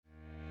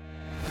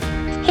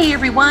Hey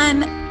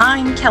everyone,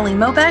 I'm Kelly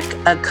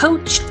Mobeck, a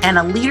coach and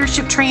a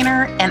leadership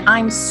trainer, and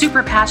I'm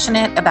super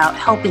passionate about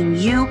helping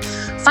you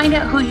find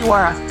out who you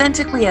are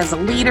authentically as a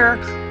leader,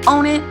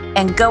 own it,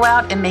 and go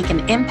out and make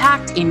an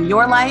impact in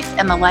your life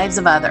and the lives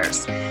of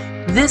others.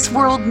 This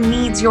world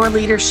needs your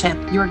leadership,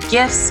 your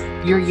gifts,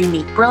 your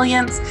unique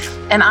brilliance,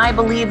 and I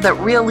believe that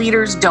real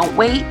leaders don't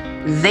wait,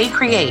 they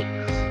create.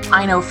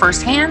 I know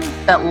firsthand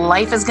that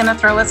life is going to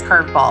throw us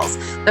curveballs,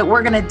 that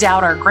we're going to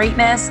doubt our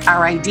greatness,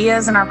 our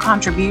ideas, and our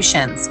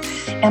contributions.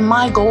 And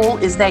my goal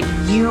is that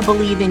you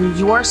believe in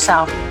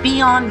yourself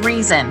beyond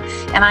reason.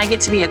 And I get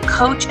to be a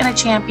coach and a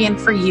champion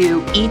for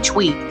you each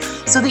week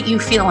so that you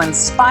feel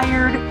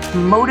inspired,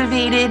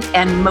 motivated,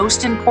 and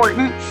most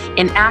important,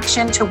 in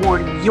action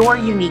toward your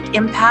unique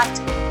impact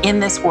in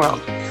this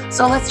world.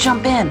 So let's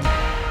jump in.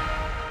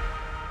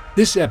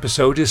 This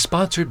episode is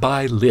sponsored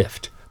by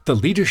LIFT, the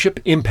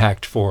Leadership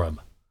Impact Forum.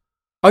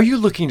 Are you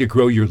looking to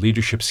grow your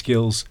leadership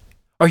skills?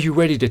 Are you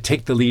ready to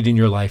take the lead in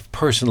your life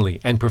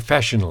personally and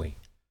professionally?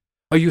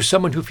 Are you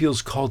someone who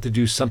feels called to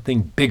do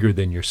something bigger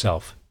than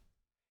yourself?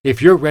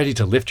 If you're ready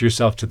to lift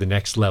yourself to the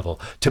next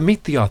level, to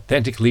meet the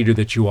authentic leader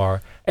that you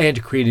are,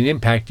 and create an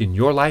impact in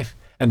your life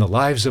and the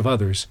lives of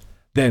others,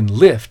 then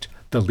LIFT,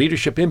 the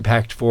Leadership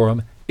Impact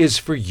Forum, is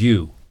for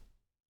you.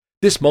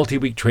 This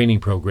multi-week training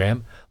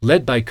program,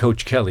 led by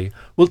Coach Kelly,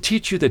 will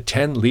teach you the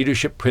 10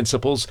 leadership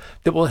principles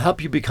that will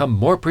help you become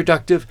more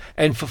productive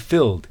and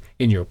fulfilled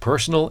in your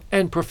personal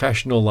and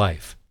professional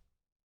life.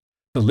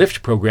 The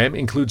LIFT program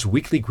includes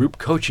weekly group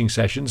coaching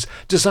sessions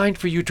designed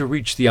for you to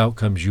reach the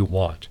outcomes you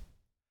want.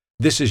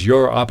 This is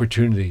your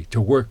opportunity to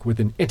work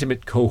with an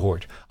intimate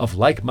cohort of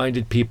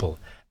like-minded people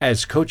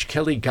as Coach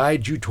Kelly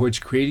guides you towards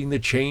creating the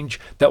change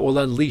that will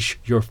unleash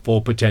your full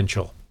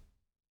potential.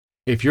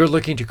 If you're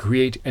looking to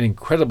create an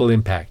incredible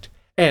impact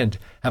and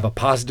have a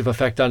positive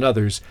effect on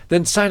others,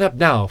 then sign up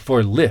now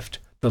for LIFT,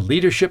 the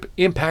Leadership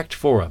Impact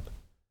Forum.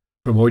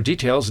 For more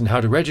details on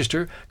how to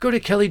register, go to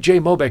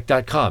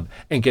kellyjmobeck.com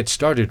and get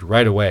started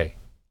right away.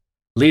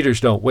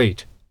 Leaders don't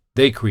wait,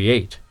 they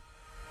create.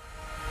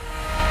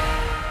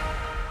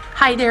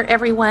 Hi there,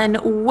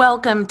 everyone.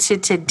 Welcome to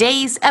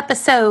today's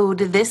episode.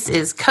 This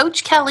is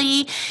Coach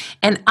Kelly,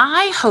 and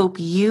I hope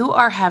you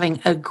are having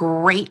a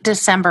great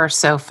December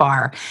so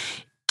far.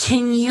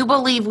 Can you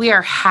believe we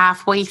are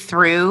halfway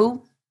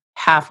through?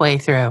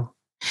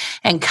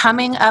 And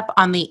coming up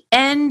on the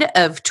end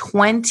of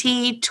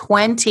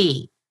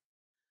 2020.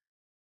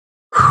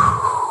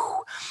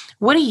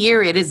 What a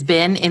year it has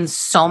been in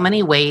so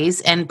many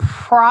ways, and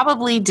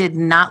probably did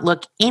not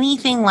look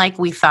anything like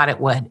we thought it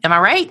would. Am I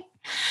right?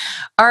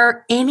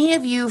 Are any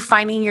of you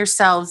finding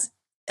yourselves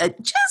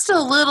just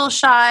a little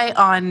shy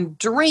on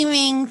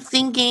dreaming,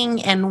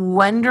 thinking, and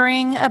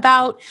wondering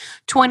about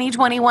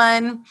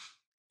 2021?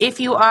 If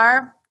you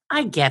are,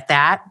 I get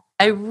that.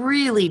 I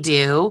really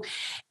do.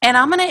 And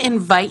I'm going to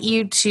invite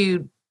you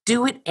to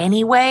do it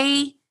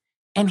anyway.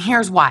 And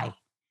here's why.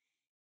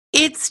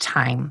 It's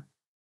time.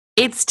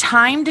 It's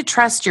time to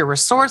trust your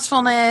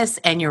resourcefulness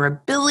and your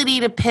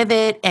ability to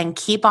pivot and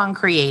keep on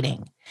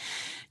creating.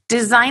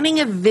 Designing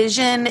a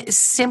vision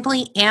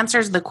simply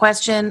answers the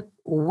question,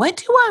 what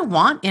do I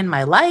want in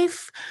my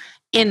life,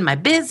 in my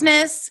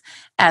business,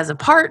 as a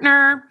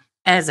partner,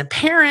 as a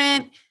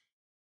parent,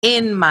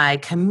 in my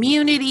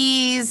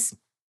communities,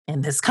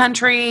 in this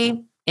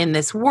country, in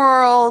this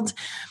world?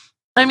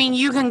 I mean,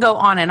 you can go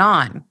on and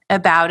on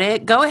about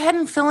it. Go ahead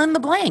and fill in the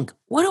blank.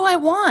 What do I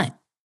want?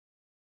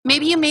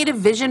 Maybe you made a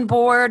vision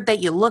board that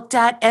you looked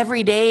at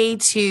every day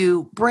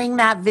to bring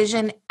that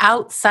vision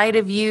outside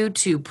of you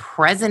to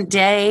present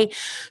day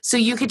so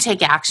you could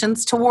take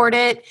actions toward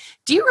it.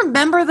 Do you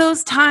remember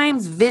those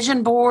times,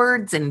 vision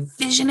boards and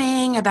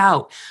visioning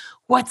about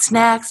what's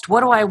next?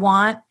 What do I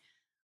want?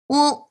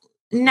 Well,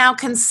 now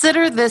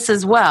consider this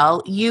as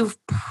well. You've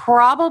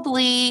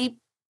probably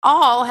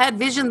all had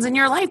visions in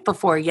your life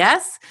before,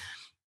 yes?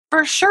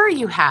 For sure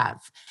you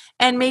have.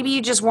 And maybe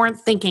you just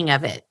weren't thinking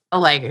of it.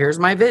 Like, here's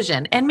my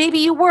vision. And maybe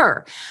you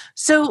were.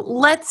 So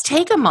let's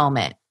take a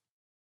moment.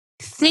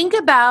 Think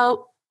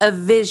about a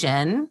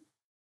vision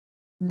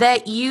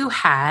that you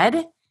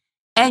had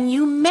and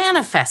you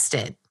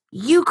manifested.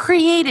 You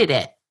created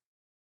it.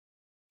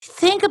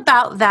 Think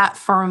about that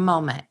for a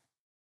moment.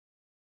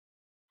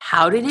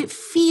 How did it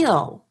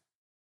feel?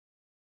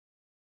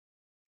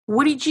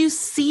 What did you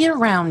see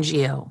around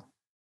you?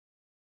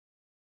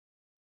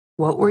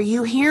 What were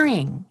you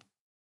hearing?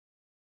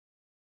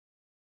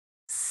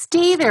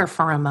 Stay there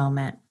for a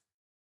moment.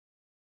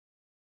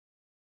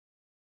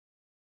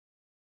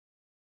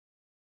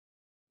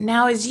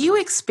 Now, as you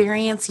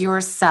experience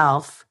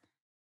yourself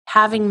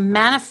having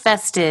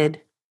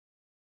manifested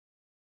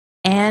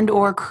and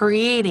or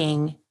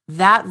creating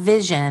that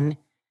vision,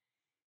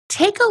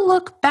 take a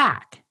look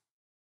back.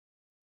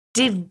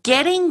 Did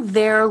getting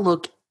there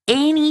look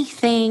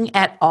anything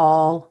at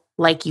all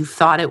like you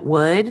thought it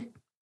would?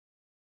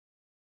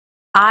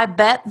 I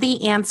bet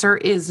the answer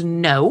is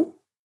no.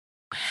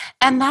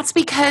 And that's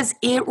because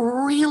it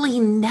really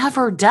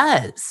never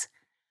does.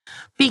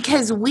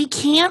 because we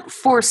can't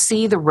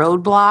foresee the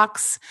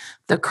roadblocks,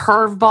 the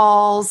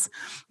curveballs,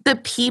 the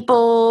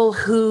people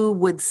who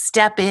would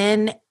step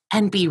in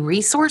and be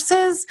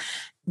resources,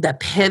 the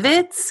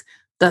pivots,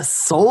 the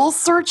soul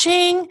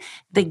searching,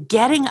 the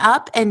getting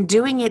up and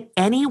doing it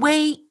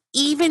anyway,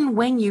 even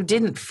when you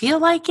didn't feel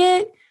like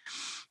it,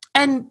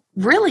 and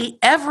really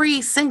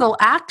every single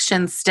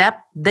action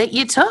step that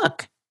you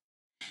took.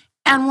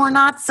 And we're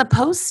not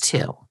supposed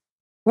to.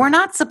 We're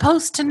not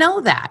supposed to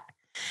know that.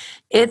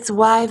 It's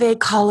why they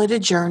call it a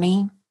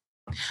journey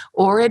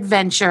or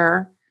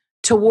adventure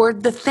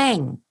toward the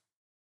thing.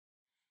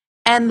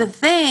 And the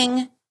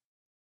thing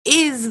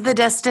is the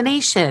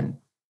destination,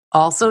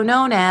 also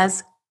known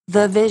as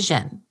the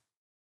vision.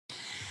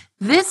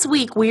 This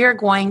week, we are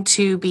going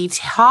to be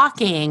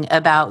talking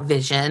about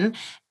vision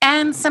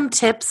and some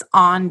tips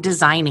on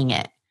designing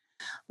it.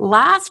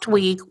 Last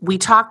week, we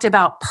talked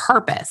about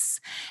purpose.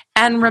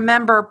 And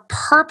remember,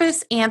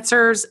 purpose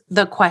answers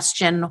the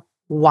question,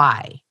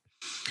 why?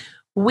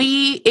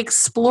 We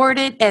explored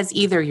it as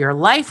either your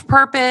life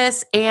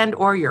purpose and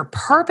or your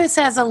purpose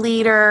as a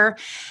leader,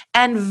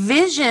 and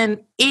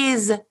vision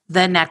is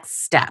the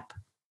next step.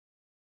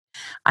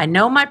 I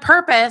know my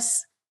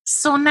purpose,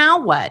 so now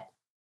what?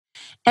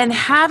 And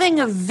having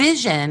a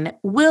vision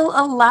will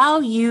allow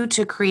you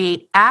to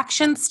create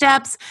action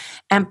steps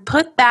and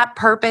put that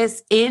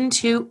purpose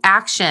into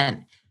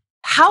action.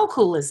 How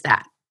cool is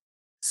that?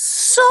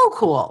 So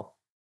cool.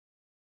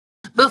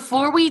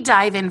 Before we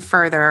dive in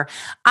further,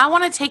 I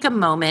want to take a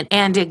moment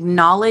and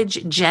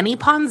acknowledge Jenny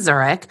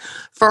Ponzurek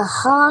for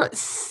her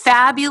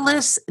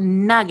fabulous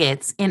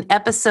nuggets in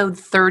episode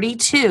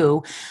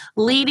 32,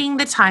 Leading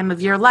the Time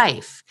of Your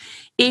Life.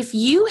 If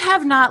you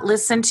have not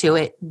listened to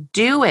it,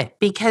 do it,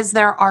 because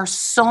there are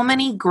so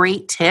many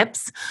great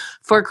tips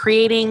for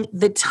creating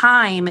the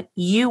time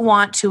you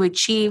want to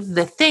achieve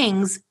the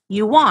things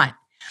you want.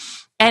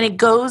 And it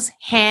goes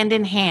hand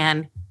in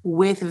hand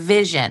with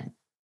vision.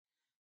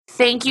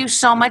 Thank you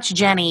so much,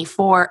 Jenny,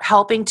 for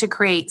helping to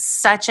create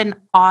such an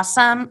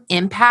awesome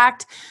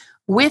impact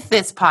with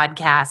this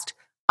podcast.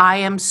 I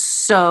am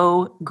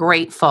so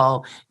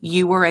grateful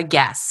you were a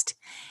guest.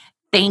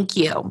 Thank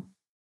you.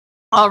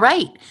 All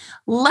right,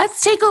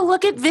 let's take a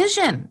look at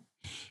vision.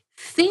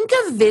 Think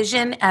of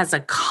vision as a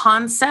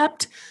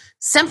concept,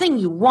 something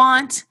you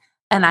want,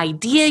 an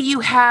idea you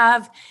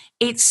have.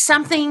 It's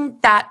something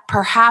that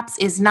perhaps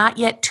is not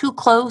yet too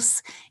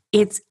close.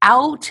 It's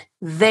out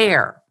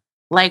there.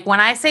 Like when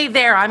I say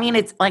there, I mean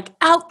it's like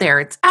out there.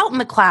 It's out in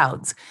the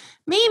clouds,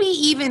 maybe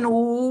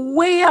even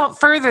way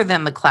out further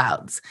than the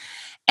clouds.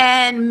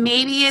 And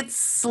maybe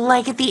it's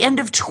like at the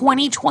end of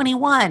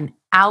 2021,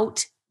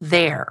 out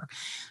there.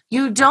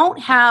 You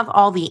don't have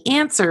all the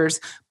answers,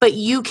 but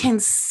you can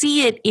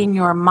see it in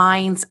your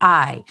mind's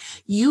eye.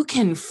 You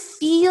can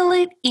feel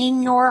it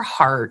in your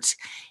heart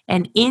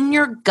and in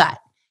your gut,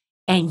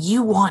 and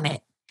you want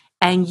it,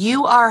 and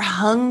you are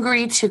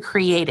hungry to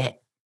create it.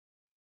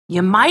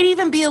 You might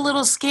even be a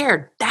little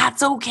scared.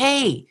 That's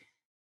okay.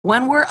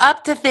 When we're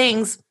up to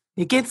things,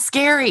 it gets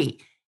scary,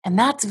 and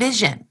that's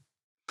vision.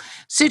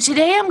 So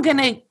today I'm going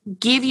to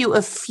give you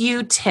a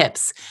few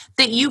tips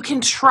that you can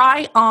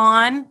try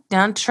on.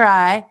 Don't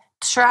try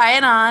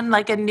it on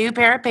like a new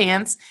pair of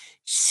pants.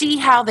 See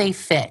how they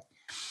fit.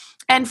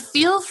 And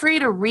feel free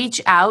to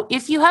reach out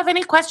if you have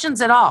any questions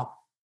at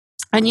all.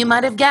 And you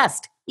might have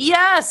guessed,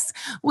 yes,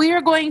 we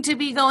are going to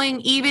be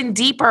going even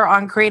deeper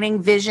on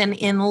creating vision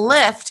in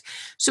Lift.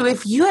 So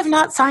if you have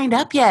not signed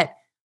up yet,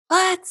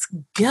 let's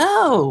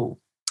go.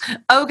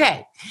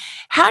 Okay,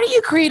 how do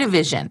you create a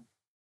vision?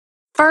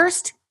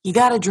 First, you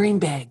got to dream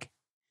big.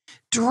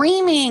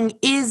 Dreaming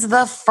is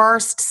the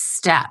first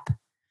step.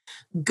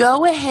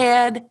 Go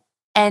ahead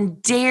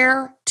and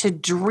dare to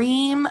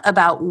dream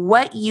about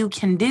what you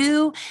can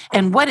do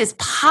and what is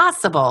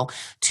possible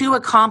to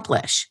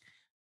accomplish.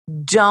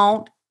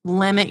 Don't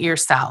limit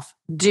yourself.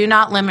 Do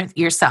not limit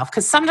yourself.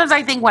 Because sometimes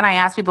I think when I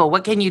ask people,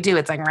 what can you do?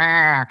 It's like,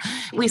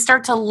 we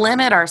start to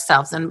limit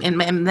ourselves and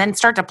then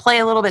start to play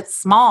a little bit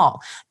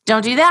small.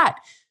 Don't do that.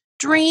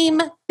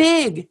 Dream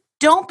big.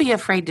 Don't be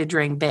afraid to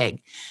dream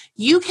big.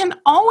 You can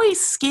always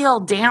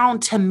scale down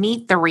to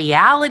meet the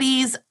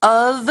realities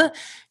of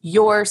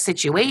your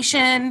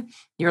situation,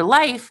 your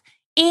life,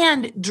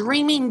 and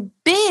dreaming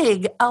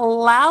big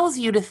allows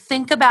you to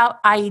think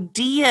about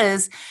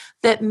ideas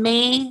that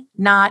may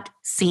not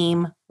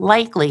seem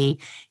likely,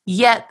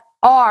 yet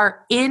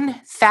are in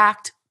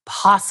fact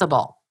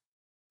possible.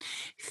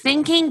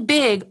 Thinking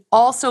big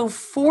also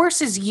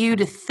forces you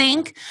to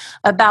think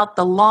about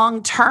the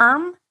long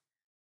term,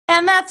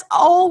 and that's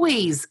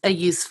always a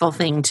useful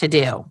thing to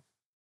do.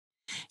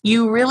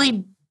 You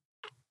really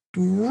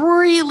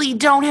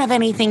don't have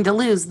anything to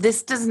lose.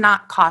 This does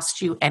not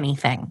cost you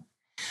anything.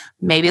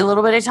 Maybe a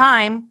little bit of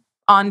time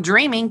on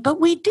dreaming, but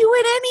we do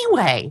it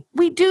anyway.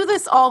 We do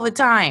this all the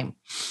time.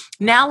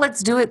 Now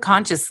let's do it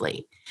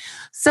consciously.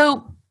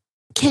 So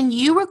Can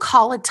you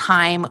recall a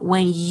time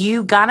when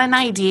you got an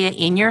idea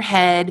in your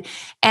head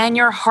and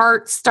your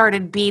heart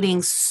started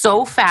beating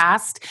so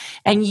fast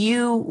and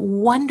you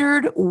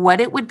wondered what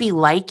it would be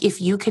like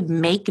if you could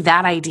make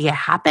that idea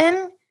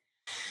happen?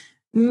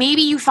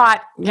 Maybe you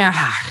thought,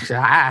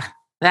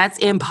 that's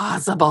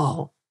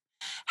impossible.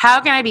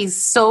 How can I be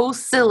so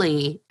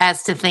silly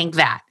as to think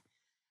that?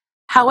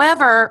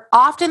 However,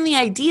 often the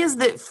ideas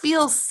that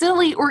feel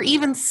silly or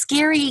even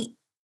scary,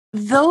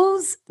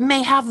 those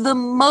may have the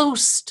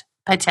most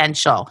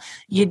potential.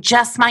 You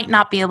just might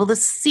not be able to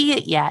see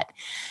it yet.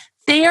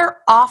 They are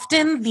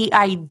often the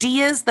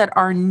ideas that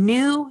are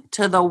new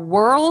to the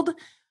world.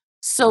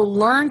 So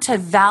learn to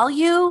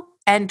value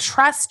and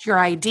trust your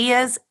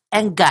ideas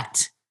and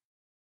gut.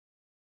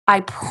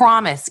 I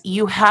promise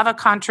you have a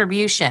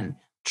contribution.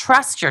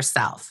 Trust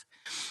yourself.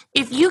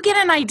 If you get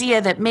an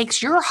idea that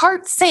makes your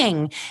heart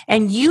sing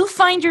and you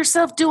find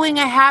yourself doing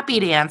a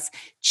happy dance,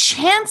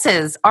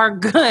 chances are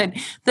good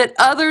that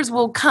others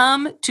will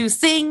come to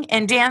sing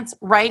and dance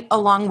right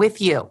along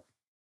with you.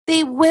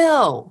 They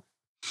will.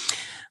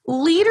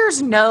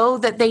 Leaders know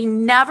that they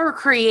never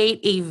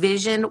create a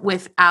vision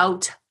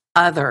without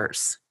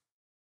others.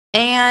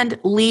 And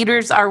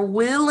leaders are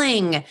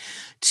willing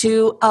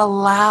to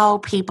allow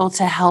people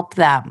to help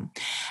them.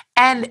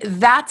 And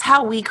that's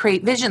how we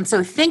create vision.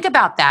 So think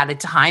about that, a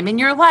time in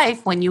your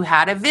life when you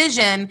had a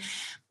vision,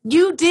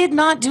 you did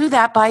not do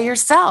that by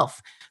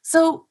yourself.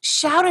 So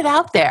shout it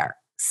out there,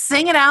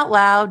 sing it out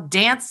loud,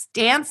 dance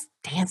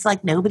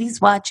like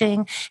nobody's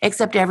watching,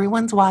 except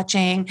everyone's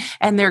watching,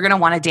 and they're going to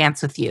want to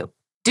dance with you.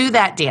 Do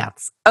that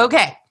dance.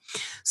 Okay.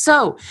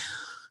 So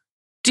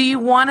do you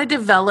want to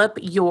develop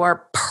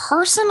your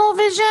personal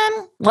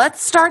vision?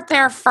 Let's start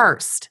there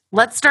first.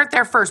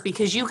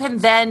 Because you can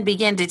then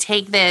begin to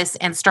take this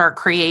and start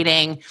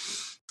creating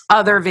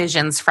other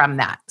visions from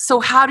that. So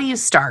how do you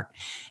start?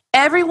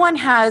 Everyone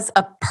has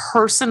a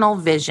personal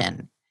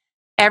vision.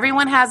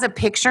 Everyone has a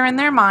picture in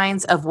their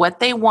minds of what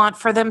they want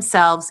for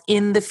themselves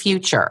in the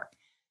future.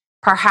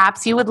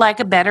 Perhaps you would like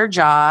a better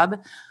job.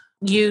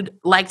 You'd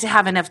like to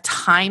have enough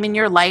time in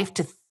your life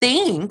to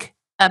think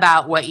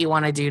about what you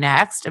want to do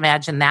next.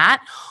 Imagine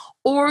that.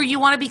 Or you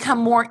want to become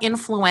more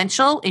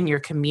influential in your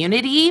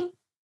community,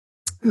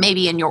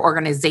 maybe in your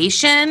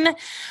organization.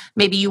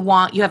 Maybe you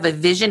have a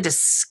vision to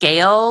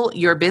scale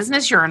your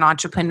business. You're an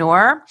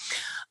entrepreneur.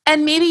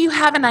 And maybe you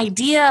have an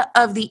idea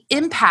of the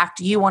impact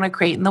you want to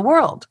create in the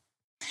world.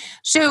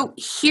 So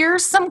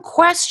here's some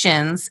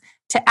questions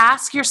to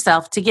ask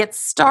yourself to get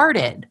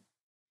started.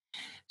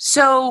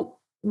 So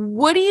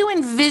what do you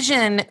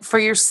envision for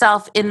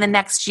yourself in the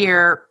next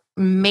year?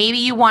 Maybe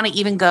you want to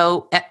even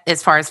go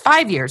as far as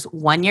 5 years.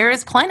 1 year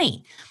is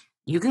plenty.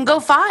 You can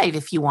go 5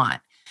 if you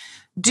want.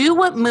 Do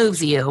what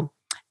moves you,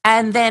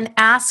 and then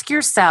ask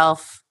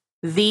yourself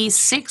these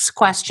 6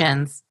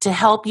 questions to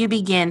help you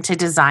begin to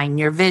design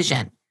your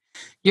vision.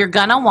 You're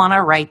going to want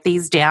to write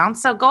these down.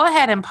 So go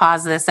ahead and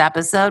pause this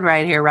episode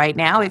right here, right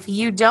now. If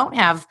you don't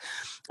have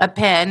a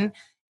pen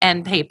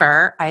and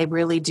paper, I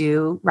really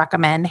do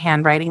recommend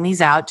handwriting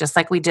these out, just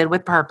like we did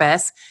with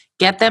Purpose.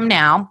 Get them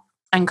now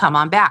and come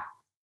on back.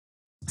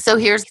 So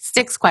here's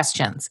 6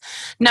 questions.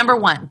 Number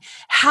 1,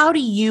 how do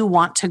you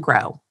want to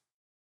grow?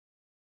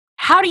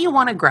 How do you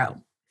want to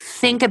grow?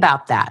 Think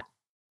about that.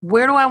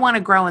 Where do I want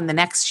to grow in the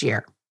next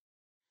year?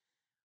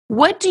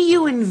 What do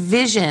you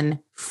envision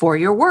for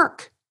your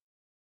work?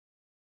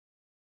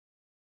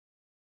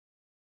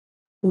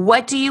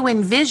 What do you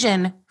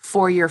envision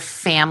for your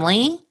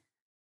family,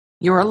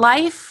 your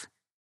life,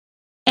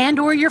 and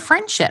or your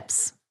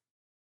friendships?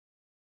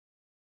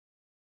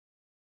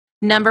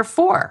 Number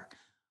 4,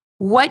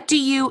 what do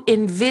you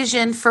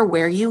envision for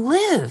where you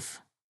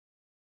live?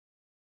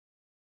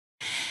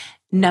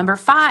 Number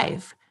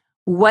 5,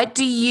 what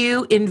do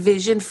you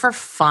envision for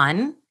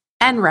fun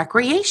and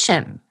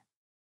recreation?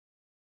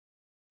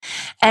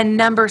 And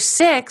number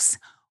 6,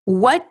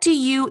 what do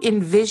you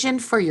envision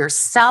for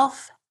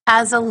yourself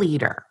as a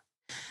leader?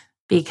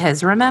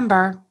 Because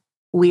remember,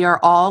 we are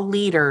all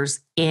leaders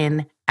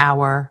in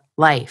our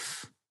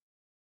life.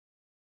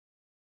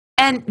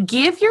 And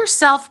give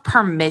yourself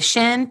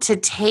permission to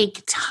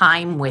take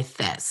time with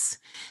this.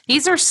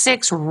 These are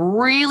 6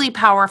 really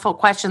powerful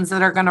questions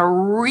that are going to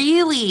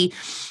really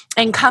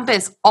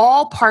encompass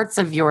all parts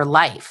of your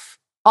life,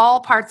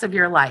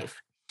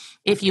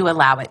 if you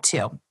allow it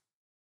to.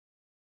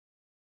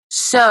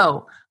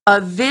 So,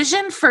 a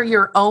vision for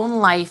your own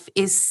life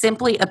is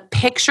simply a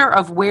picture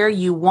of where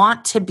you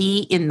want to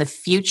be in the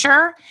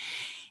future.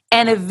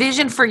 And a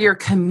vision for your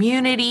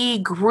community,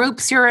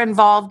 groups you're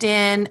involved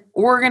in,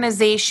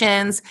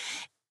 organizations,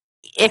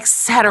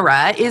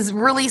 etc., is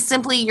really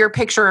simply your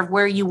picture of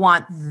where you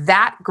want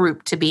that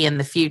group to be in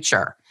the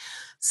future.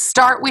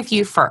 Start with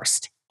you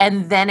first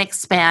and then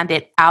expand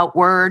it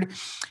outward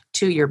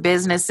to your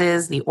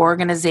businesses, the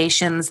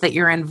organizations that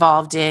you're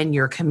involved in,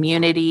 your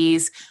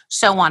communities,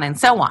 so on and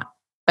so on.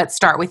 But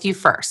start with you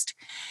first.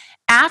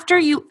 After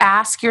you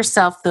ask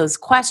yourself those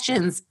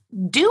questions,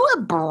 do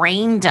a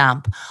brain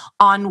dump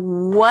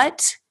on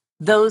what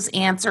those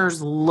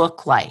answers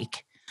look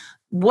like.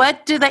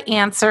 What do the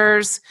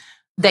answers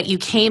that you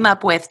came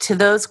up with to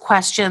those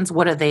questions,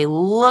 what do they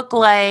look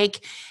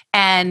like?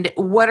 And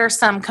what are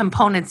some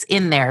components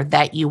in there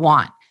that you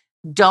want?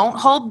 Don't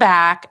hold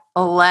back.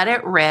 Let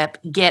it rip.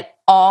 Get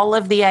all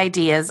of the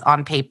ideas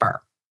on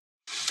paper.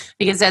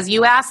 Because as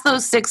you ask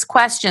those 6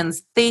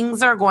 questions,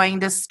 things are going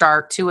to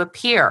start to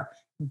appear.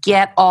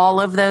 Get all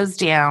of those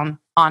down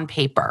on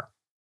paper.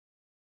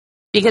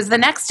 Because the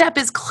next step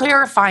is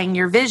clarifying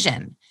your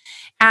vision.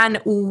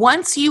 And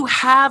once you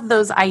have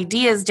those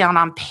ideas down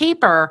on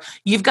paper,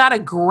 you've got a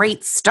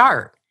great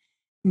start.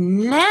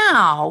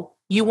 Now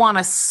you want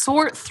to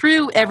sort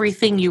through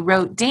everything you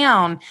wrote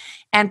down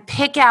and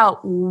pick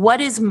out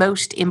what is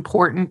most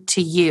important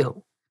to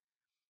you.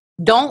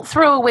 Don't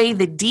throw away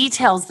the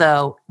details,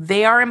 though.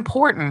 They are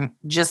important,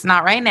 just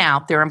not right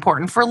now. They're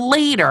important for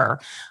later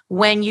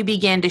when you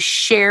begin to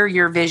share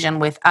your vision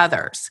with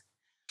others.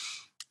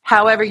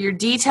 However, your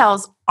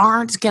details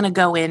aren't going to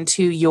go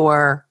into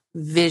your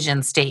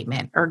vision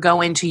statement or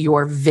go into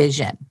your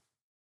vision.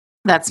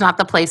 That's not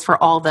the place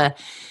for all the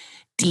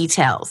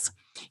details.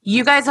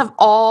 You guys have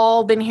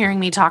all been hearing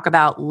me talk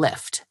about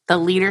LIFT, the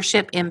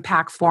Leadership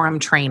Impact Forum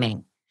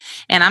training.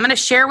 And I'm going to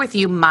share with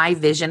you my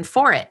vision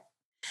for it.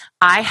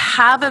 I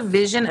have a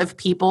vision of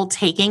people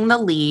taking the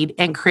lead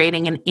and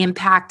creating an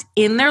impact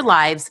in their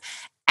lives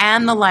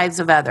and the lives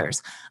of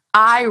others.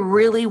 I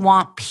really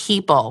want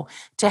people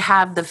to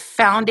have the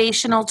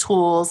foundational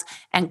tools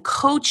and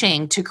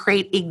coaching to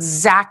create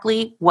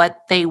exactly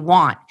what they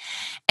want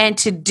and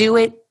to do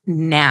it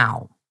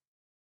now.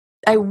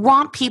 I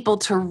want people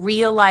to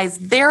realize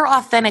their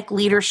authentic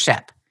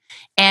leadership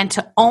and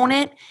to own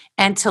it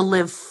and to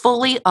live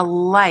fully a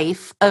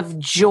life of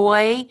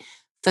joy,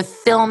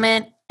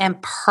 fulfillment,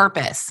 and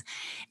purpose.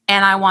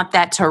 And I want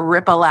that to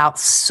ripple out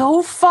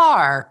so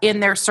far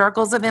in their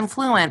circles of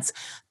influence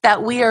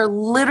that we are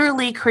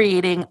literally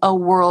creating a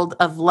world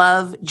of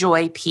love,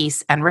 joy,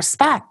 peace, and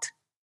respect.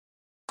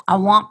 I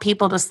want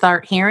people to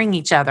start hearing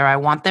each other. I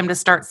want them to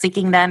start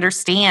seeking to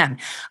understand.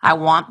 I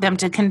want them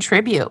to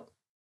contribute.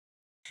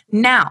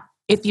 Now,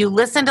 if you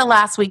listen to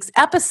last week's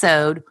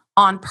episode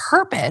on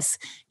purpose,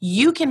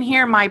 you can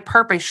hear my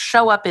purpose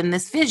show up in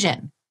this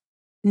vision.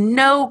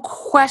 No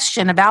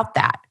question about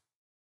that.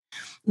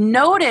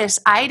 Notice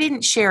I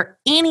didn't share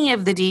any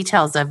of the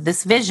details of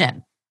this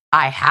vision.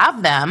 I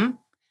have them,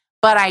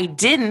 but I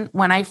didn't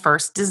when I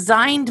first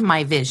designed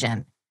my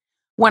vision.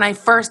 When I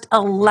first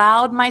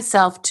allowed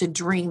myself to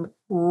dream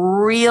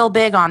real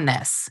big on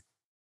this.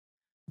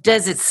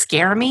 Does it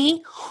scare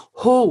me?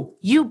 Oh,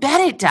 you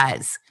bet it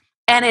does.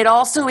 And it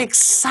also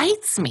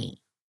excites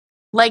me,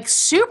 like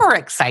super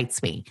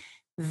excites me.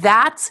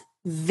 That's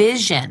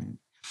vision.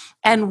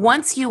 And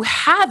once you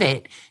have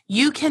it,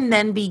 you can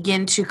then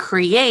begin to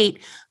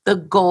create the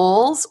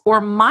goals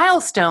or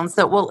milestones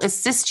that will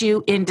assist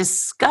you in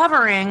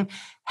discovering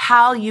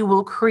how you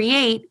will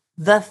create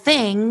the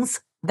things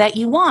that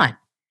you want.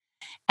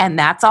 And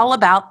that's all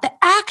about the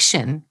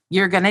action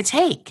you're going to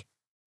take.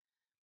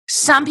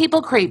 Some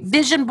people create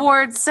vision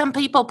boards. Some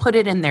people put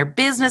it in their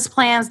business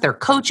plans, their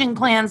coaching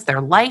plans,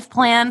 their life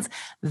plans.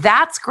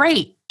 That's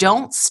great.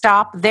 Don't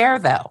stop there,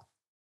 though.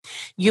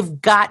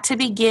 You've got to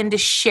begin to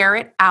share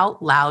it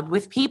out loud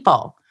with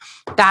people.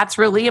 That's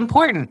really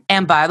important.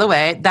 And by the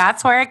way,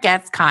 that's where it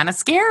gets kind of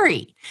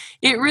scary.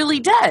 It really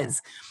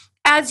does.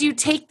 As you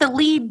take the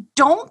lead,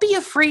 don't be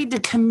afraid to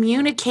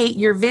communicate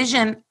your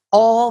vision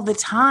all the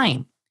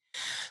time.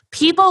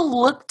 People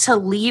look to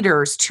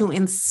leaders to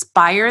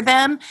inspire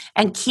them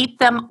and keep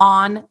them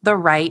on the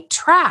right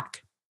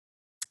track.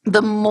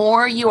 The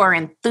more you are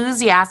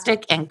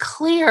enthusiastic and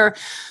clear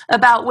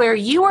about where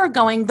you are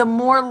going, the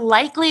more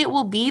likely it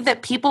will be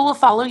that people will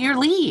follow your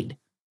lead.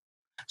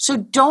 So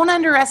don't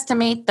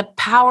underestimate the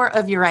power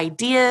of your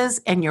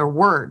ideas and your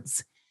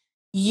words.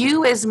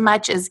 You, as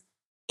much as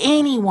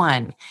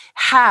anyone,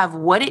 have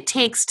what it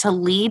takes to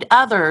lead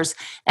others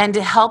and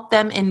to help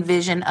them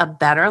envision a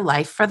better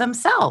life for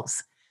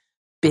themselves.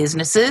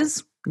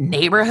 Businesses,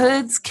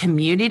 neighborhoods,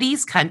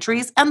 communities,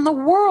 countries, and the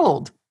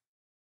world.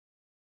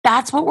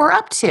 That's what we're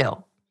up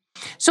to.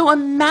 So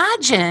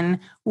imagine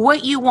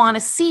what you want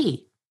to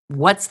see.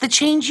 What's the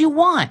change you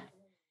want?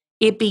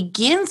 It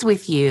begins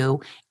with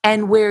you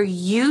and where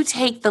you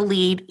take the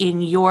lead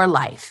in your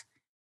life.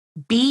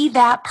 Be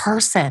that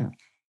person.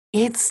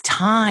 It's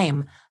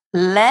time.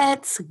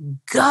 Let's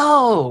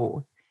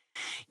go.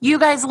 You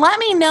guys, let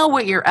me know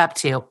what you're up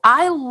to.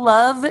 I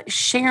love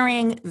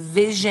sharing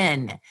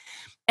vision.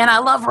 And I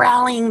love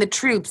rallying the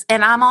troops,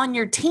 and I'm on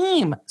your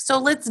team. So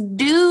let's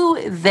do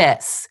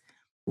this.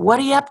 What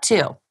are you up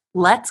to?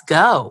 Let's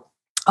go.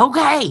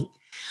 Okay.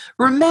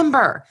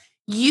 Remember,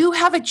 you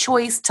have a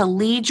choice to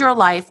lead your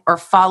life or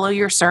follow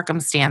your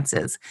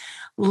circumstances.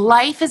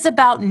 Life is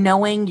about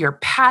knowing your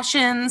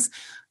passions,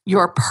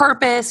 your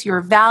purpose,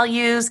 your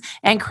values,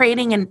 and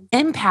creating an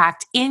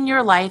impact in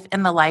your life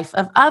and the life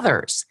of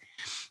others.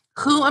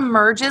 Who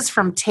emerges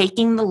from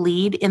taking the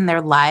lead in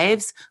their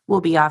lives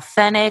will be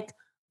authentic,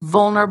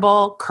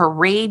 vulnerable,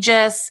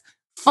 courageous,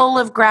 full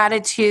of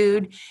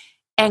gratitude,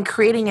 and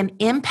creating an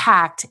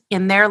impact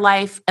in their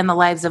life and the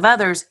lives of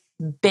others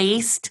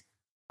based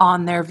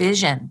on their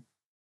vision.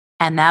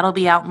 And that'll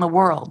be out in the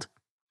world.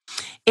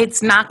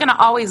 It's not going to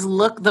always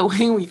look the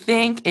way we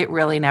think. It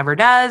really never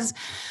does.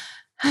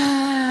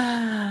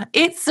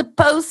 It's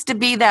supposed to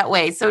be that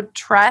way. So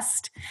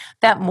trust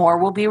that more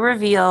will be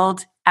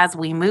revealed as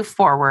we move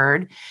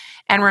forward.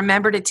 And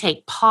remember to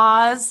take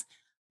pause,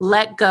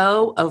 let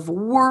go of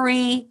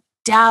worry,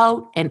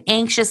 doubt, and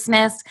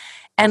anxiousness,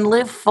 and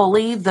live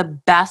fully the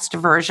best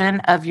version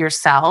of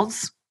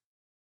yourselves.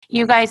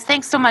 You guys,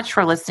 thanks so much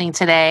for listening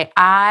today.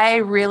 I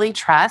really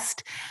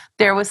trust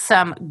there was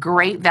some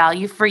great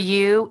value for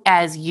you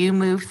as you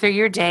move through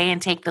your day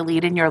and take the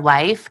lead in your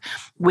life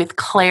with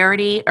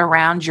clarity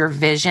around your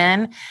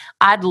vision.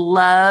 I'd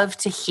love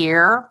to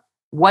hear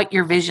what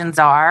your visions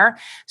are.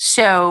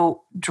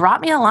 So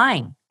drop me a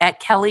line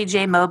at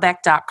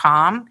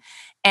kellyjmobeck.com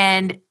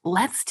and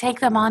let's take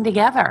them on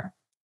together.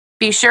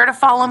 Be sure to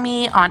follow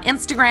me on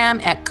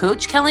Instagram at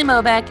Coach Kelly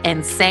Mobeck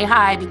and say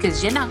hi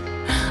because,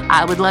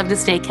 I would love to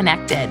stay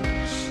connected.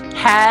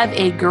 Have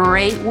a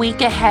great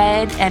week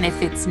ahead. And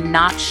if it's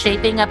not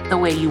shaping up the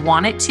way you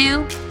want it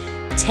to,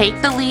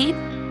 take the lead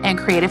and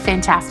create a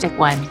fantastic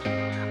one.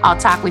 I'll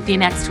talk with you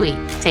next week.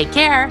 Take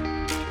care.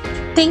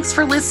 Thanks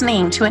for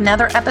listening to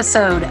another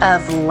episode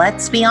of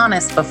Let's Be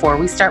Honest Before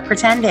We Start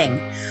Pretending.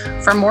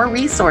 For more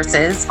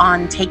resources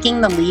on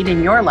taking the lead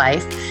in your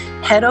life,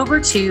 head over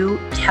to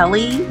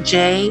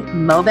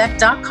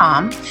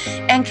kellyjmobeck.com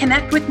and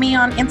connect with me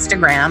on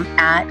Instagram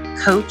at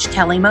Coach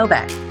Kelly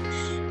Mobeck.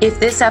 If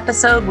this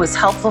episode was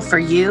helpful for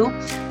you,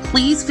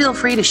 please feel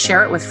free to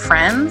share it with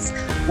friends,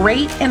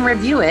 rate and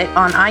review it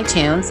on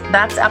iTunes.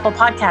 That's Apple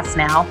Podcasts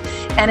now.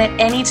 And at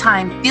any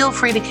time, feel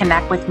free to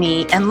connect with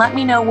me and let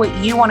me know what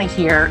you want to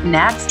hear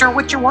next or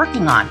what you're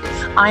working on.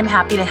 I'm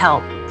happy to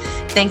help.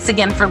 Thanks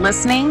again for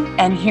listening.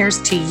 And here's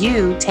to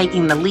you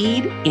taking the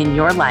lead in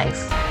your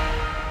life.